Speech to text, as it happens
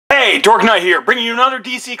Hey, Dork Knight here, bringing you another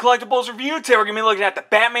DC Collectibles review. Today we're going to be looking at the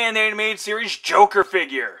Batman Animated Series Joker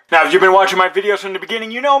figure. Now, if you've been watching my videos from the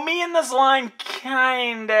beginning, you know me and this line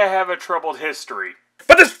kinda have a troubled history.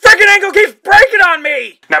 But this freaking angle keeps breaking on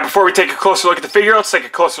me! Now, before we take a closer look at the figure, let's take a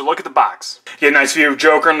closer look at the box. You get a nice view of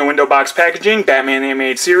Joker in the window box packaging, Batman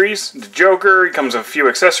Animated Series, the Joker. He comes with a few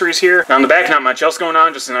accessories here. Now, on the back, not much else going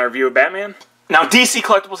on, just another view of Batman. Now, DC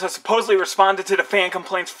Collectibles has supposedly responded to the fan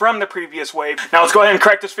complaints from the previous wave. Now, let's go ahead and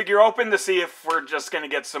crack this figure open to see if we're just going to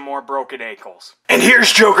get some more broken ankles. And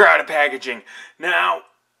here's Joker out of packaging. Now,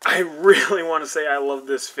 I really want to say I love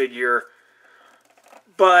this figure,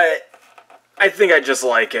 but I think I just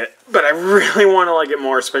like it. But I really want to like it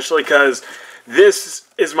more, especially because this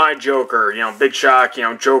is my Joker. You know, big shock, you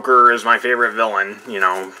know, Joker is my favorite villain. You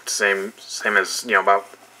know, same as, you know, about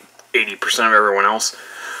 80% of everyone else.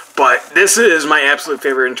 But this is my absolute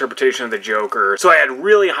favorite interpretation of the Joker. So I had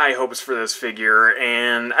really high hopes for this figure,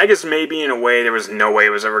 and I guess maybe in a way there was no way it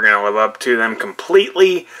was ever going to live up to them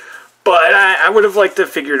completely. But I would have liked the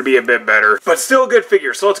figure to be a bit better. But still a good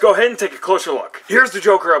figure, so let's go ahead and take a closer look. Here's the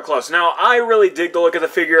Joker up close. Now, I really dig the look of the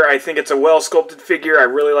figure. I think it's a well-sculpted figure. I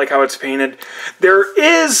really like how it's painted. There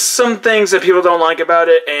is some things that people don't like about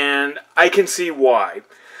it, and I can see why.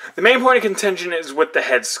 The main point of contention is with the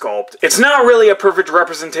head sculpt. It's not really a perfect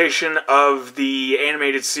representation of the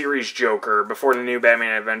animated series Joker before the new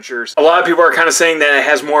Batman Adventures. A lot of people are kind of saying that it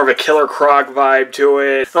has more of a Killer Croc vibe to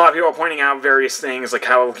it. A lot of people are pointing out various things, like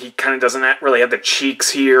how he kind of doesn't really have the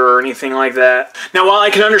cheeks here or anything like that. Now, while I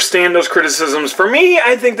can understand those criticisms, for me,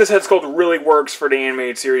 I think this head sculpt really works for the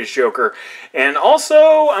animated series Joker. And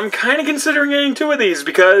also, I'm kind of considering getting two of these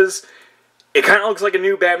because it kind of looks like a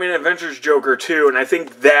new Batman Adventures Joker, too, and I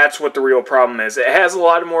think that's what the real problem is. It has a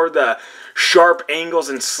lot more of the sharp angles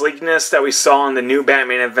and sleekness that we saw in the new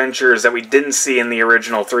Batman Adventures that we didn't see in the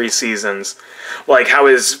original 3 seasons. Like how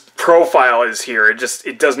his profile is here.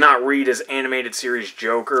 It does not read as animated series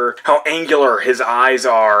Joker. How angular his eyes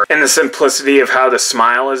are, and the simplicity of how the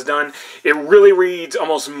smile is done. It really reads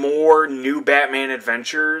almost more new Batman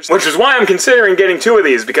Adventures, which is why I'm considering getting two of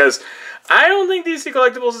these, because I don't think DC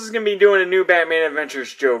Collectibles is going to be doing a new Batman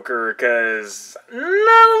Adventures Joker, because not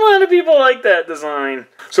a lot of people like that design.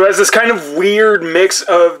 So as this kind of weird mix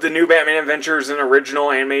of the new Batman Adventures and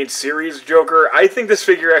original animated series Joker, I think this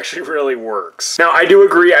figure actually really works. Now, I do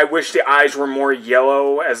agree, I wish the eyes were more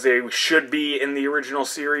yellow, as they should be in the original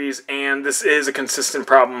series, and this is a consistent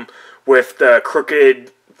problem with the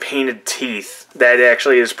crooked painted teeth. That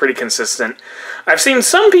actually is pretty consistent. I've seen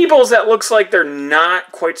some people's that looks like they're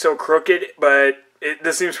not quite so crooked, but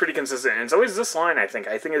this seems pretty consistent. And it's always this line, I think.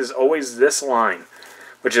 I think it is always this line,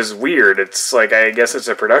 which is weird. It's like, I guess it's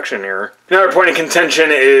a production error. Another point of contention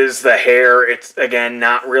is the hair. It's, again,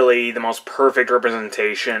 not really the most perfect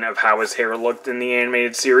representation of how his hair looked in the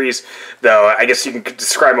animated series. Though, I guess you can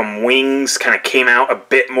describe them wings kind of came out a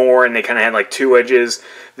bit more, and they kind of had like 2 edges.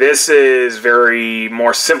 This is very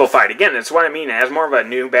more simplified. Again, that's what I mean. It has more of a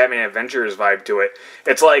new Batman Adventures vibe to it.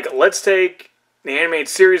 It's like, let's take the animated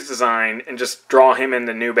series design and just draw him in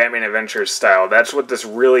the new Batman Adventures style. That's what this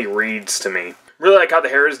really reads to me. Really like how the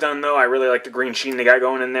hair is done, though. I really like the green sheen they got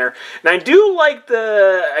going in there. And I do like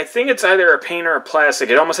the, I think it's either a paint or a plastic.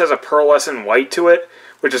 It almost has a pearlescent white to it,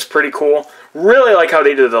 which is pretty cool. Really like how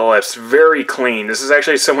they did the lips. Very clean. This is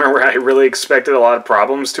actually somewhere where I really expected a lot of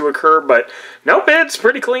problems to occur, but nope, it's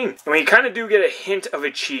pretty clean. And we kind of do get a hint of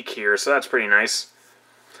a cheek here, so that's pretty nice.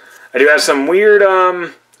 I do have some weird,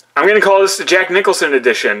 I'm going to call this the Jack Nicholson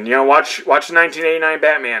edition. You know, watch the 1989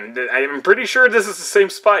 Batman. I'm pretty sure this is the same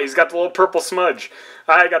spot. He's got the little purple smudge.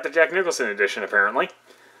 I got the Jack Nicholson edition, apparently.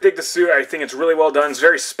 I dig the suit. I think it's really well done. It's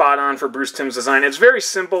very spot on for Bruce Timm's design. It's very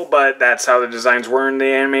simple, but that's how the designs were in the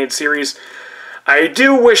animated series. I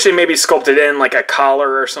do wish they maybe sculpted in like a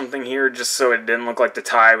collar or something here, just so it didn't look like the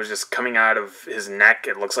tie was just coming out of his neck.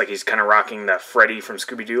 It looks like he's kind of rocking the Freddy from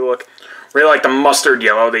Scooby-Doo look. Really like the mustard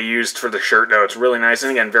yellow they used for the shirt, though. It's really nice,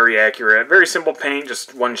 and again, very accurate. Very simple paint,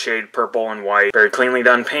 just one shade, purple and white. Very cleanly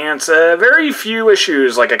done pants. Very few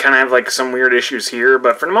issues. Like, I kind of have like some weird issues here,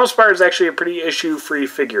 but for the most part, it's actually a pretty issue-free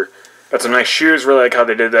figure. Got some nice shoes. Really like how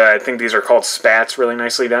they did that. I think these are called spats. Really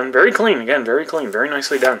nicely done. Very clean. Again, very clean. Very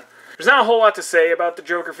nicely done. There's not a whole lot to say about the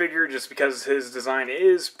Joker figure, just because his design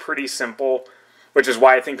is pretty simple, which is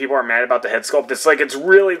why I think people are mad about the head sculpt. It's like, it's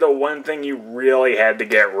really the one thing you really had to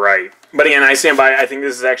get right. But again, I stand by, I think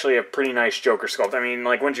this is actually a pretty nice Joker sculpt. I mean,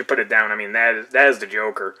 like, once you put it down, I mean, that is the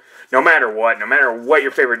Joker. No matter what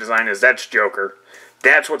your favorite design is, that's Joker.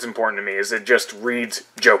 That's what's important to me, is it just reads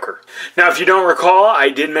Joker. Now, if you don't recall, I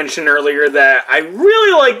did mention earlier that I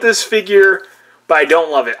really like this figure, but I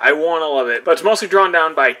don't love it. I want to love it, but it's mostly drawn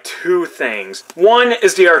down by two things. One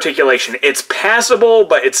is the articulation. It's passable,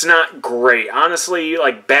 but it's not great. Honestly,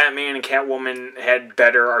 like Batman and Catwoman had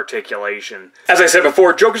better articulation. As I said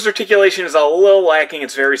before, Joker's articulation is a little lacking.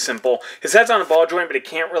 It's very simple. His head's on a ball joint, but he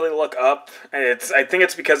can't really look up. I think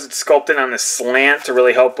it's because it's sculpted on this slant to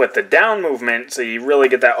really help with the down movement, so you really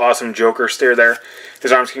get that awesome Joker stare there.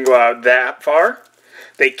 His arms can go out that far.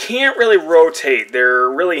 They can't really rotate. They're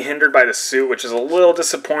really hindered by the suit, which is a little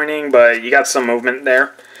disappointing, but you got some movement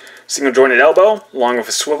there. Single jointed elbow, along with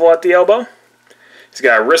a swivel at the elbow. He's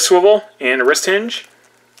got a wrist swivel and a wrist hinge.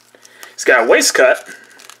 He's got a waist cut.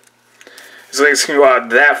 His legs can go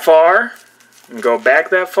out that far and go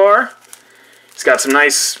back that far. He's got some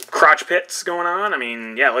nice crotch pits going on. I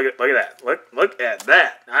mean, yeah, look at that. Look at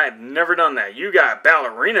that. I've never done that. You got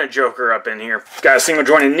ballerina Joker up in here. Got a single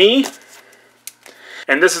jointed knee.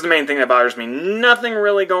 And this is the main thing that bothers me. Nothing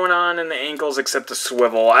really going on in the ankles except the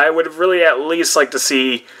swivel. I would really at least like to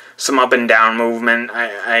see some up and down movement.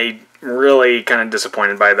 I really kind of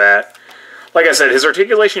disappointed by that. Like I said, his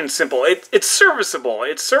articulation is simple. It's serviceable.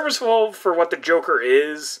 It's serviceable for what the Joker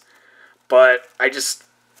is, but I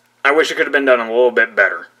wish it could have been done a little bit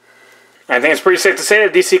better. And I think it's pretty safe to say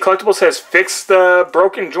that DC Collectibles has fixed the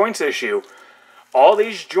broken joints issue. All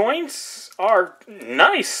these joints are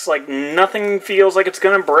nice. Like, nothing feels like it's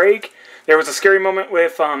going to break. There was a scary moment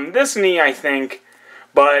with this knee, I think.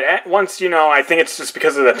 But once, I think it's just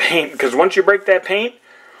because of the paint. Because once you break that paint,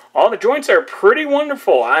 all the joints are pretty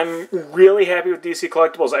wonderful. I'm really happy with DC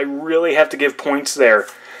Collectibles. I really have to give points there.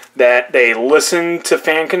 That they listened to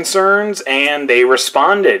fan concerns and they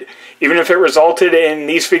responded. Even if it resulted in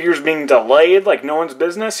these figures being delayed like no one's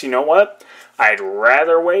business, you know what? I'd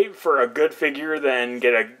rather wait for a good figure than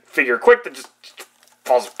get a figure quick that just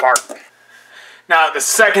falls apart. Now, the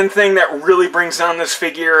second thing that really brings down this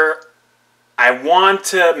figure, I want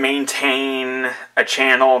to maintain a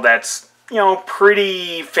channel that's,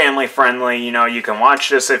 pretty family friendly. You can watch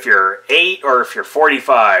this if you're 8 or if you're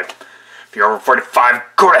 45. If you're over 45,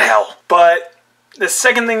 go to hell. But the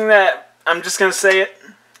second thing that, I'm just going to say it,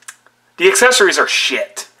 the accessories are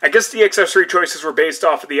shit. I guess the accessory choices were based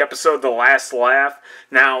off of the episode The Last Laugh.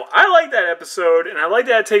 Now, I like that episode, and I like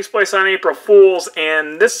that it takes place on April Fool's,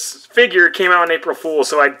 and this figure came out on April Fool's,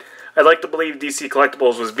 so I'd like to believe DC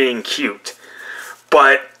Collectibles was being cute.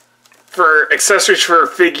 But for accessories for a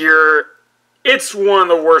figure, it's one of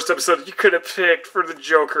the worst episodes you could have picked for the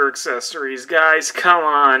Joker accessories. Guys, come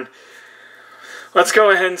on. Let's go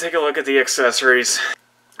ahead and take a look at the accessories.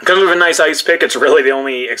 Comes with a nice ice pick. It's really the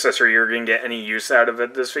only accessory you're going to get any use out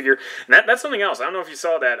of this figure. And that's something else. I don't know if you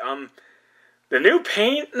saw that. The new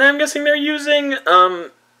paint that I'm guessing they're using,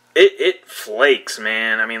 it flakes,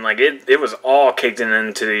 man. I mean, like, it was all caked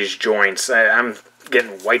into these joints. I'm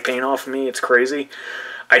getting white paint off of me. It's crazy.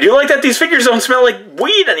 I do like that these figures don't smell like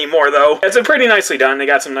weed anymore, though. It's pretty nicely done. They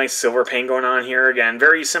got some nice silver paint going on here. Again,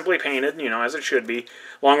 very simply painted, as it should be.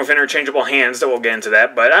 Along with interchangeable hands, that we'll get into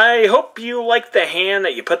that. But I hope you like the hand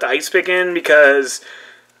that you put the ice pick in, because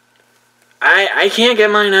I can't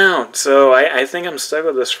get mine out. So I think I'm stuck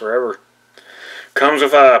with this forever. Comes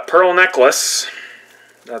with a pearl necklace.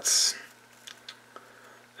 That's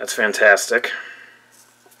fantastic.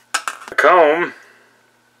 A comb.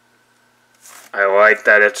 I like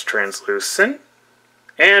that it's translucent.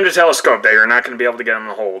 And a telescope that you're not going to be able to get them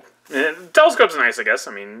to hold. The telescope's nice, I guess.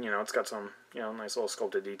 I mean, it's got some, nice little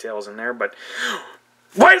sculpted details in there. But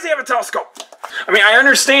why does he have a telescope? I mean, I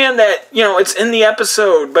understand that, it's in the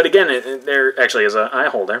episode. But again, there actually is an eye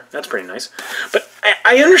hole there. That's pretty nice. But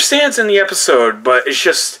I understand it's in the episode. But it's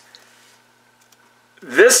just,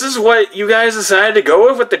 this is what you guys decided to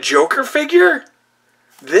go with the Joker figure?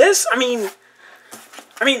 This? I mean,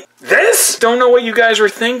 this? Don't know what you guys were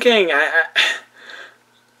thinking.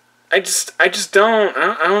 I just don't.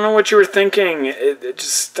 I don't know what you were thinking.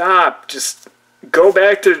 Just stop. Just go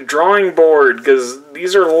back to the drawing board, because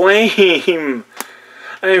these are lame.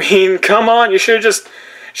 I mean, come on. You should have just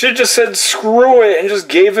said screw it and just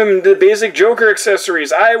gave him the basic Joker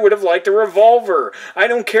accessories. I would have liked a revolver. I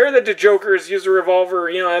don't care that the Joker has used a revolver.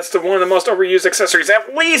 That's one of the most overused accessories.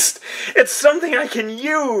 At least it's something I can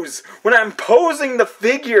use when I'm posing the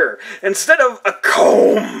figure instead of a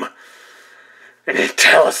comb and a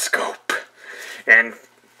telescope and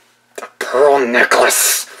a pearl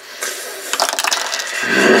necklace.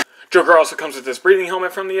 Joker also comes with this breathing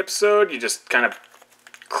helmet from the episode. You just kind of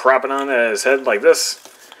crop it onto his head like this.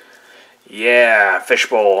 Yeah,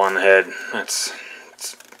 fishbowl on the head. It's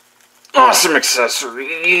awesome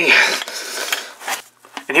accessory.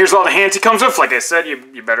 And here's all the hands he comes with. Like I said,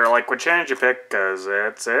 you better like which hand you pick, because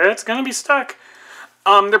it's gonna be stuck.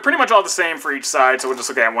 They're pretty much all the same for each side, so we'll just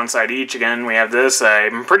look at one side each. Again, we have this.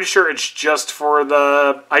 I'm pretty sure it's just for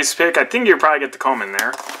the ice pick. I think you probably get the comb in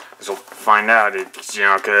there. Because we'll find out,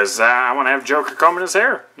 because I want to have Joker combing his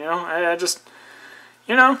hair. I just,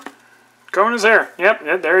 combing his hair.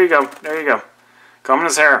 Yep, there you go. There you go. Combing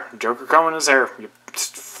his hair. Joker combing his hair.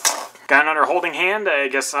 Got another holding hand. I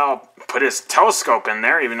guess I'll put his telescope in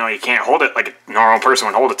there, even though you can't hold it like a normal person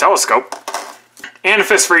would hold a telescope. And a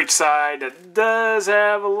fist for each side. It does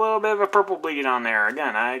have a little bit of a purple bleed on there.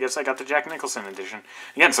 Again, I guess I got the Jack Nicholson edition.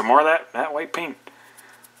 Again, some more of that white paint.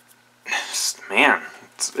 Man,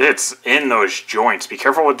 it's in those joints. Be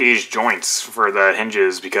careful with these joints for the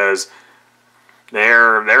hinges because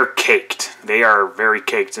they're caked. They are very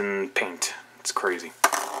caked in paint. It's crazy.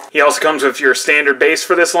 He also comes with your standard base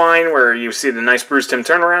for this line where you see the nice Bruce Timm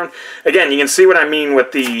turnaround. Again, you can see what I mean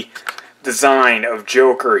with the design of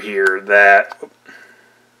Joker here, that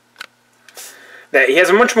he has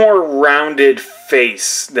a much more rounded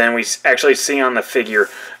face than we actually see on the figure.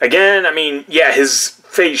 Again, I mean, yeah, his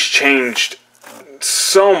face changed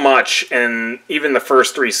so much in even the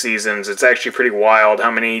first 3 seasons. It's actually pretty wild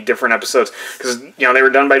how many different episodes, because, they were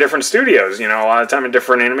done by different studios. A lot of time a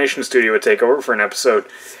different animation studio would take over for an episode,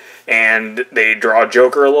 and they draw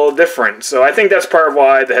Joker a little different. So I think that's part of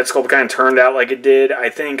why the head sculpt kind of turned out like it did. I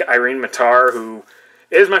think Irene Matar, who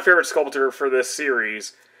is my favorite sculptor for this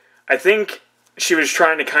series, I think she was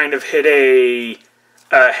trying to kind of hit a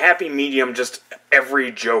happy medium, just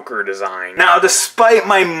every Joker design. Now, despite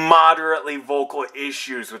my moderately vocal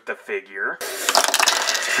issues with the figure,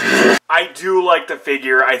 I do like the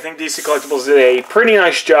figure. I think DC Collectibles did a pretty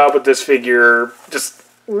nice job with this figure. Just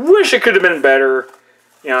wish it could have been better.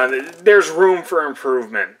 There's room for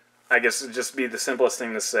improvement. I guess it'd just be the simplest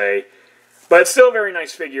thing to say. But it's still a very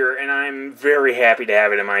nice figure, and I'm very happy to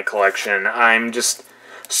have it in my collection. I'm just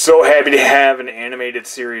so happy to have an animated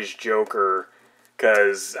series Joker,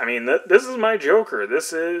 because, I mean, this is my Joker.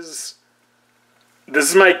 This is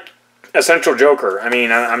my essential Joker. I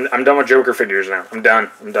mean, I'm done with Joker figures now. I'm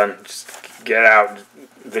done. Just get out.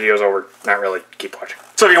 Video's over. Not really. Keep watching.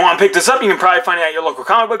 So if you want to pick this up, you can probably find it at your local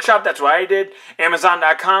comic book shop. That's what I did.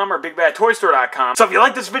 Amazon.com or BigBadToyStore.com. So if you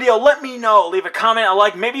like this video, let me know. Leave a comment, a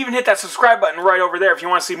like, maybe even hit that subscribe button right over there if you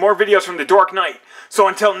want to see more videos from The Dork Knight. So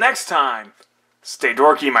until next time, stay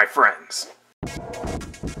dorky, my friends.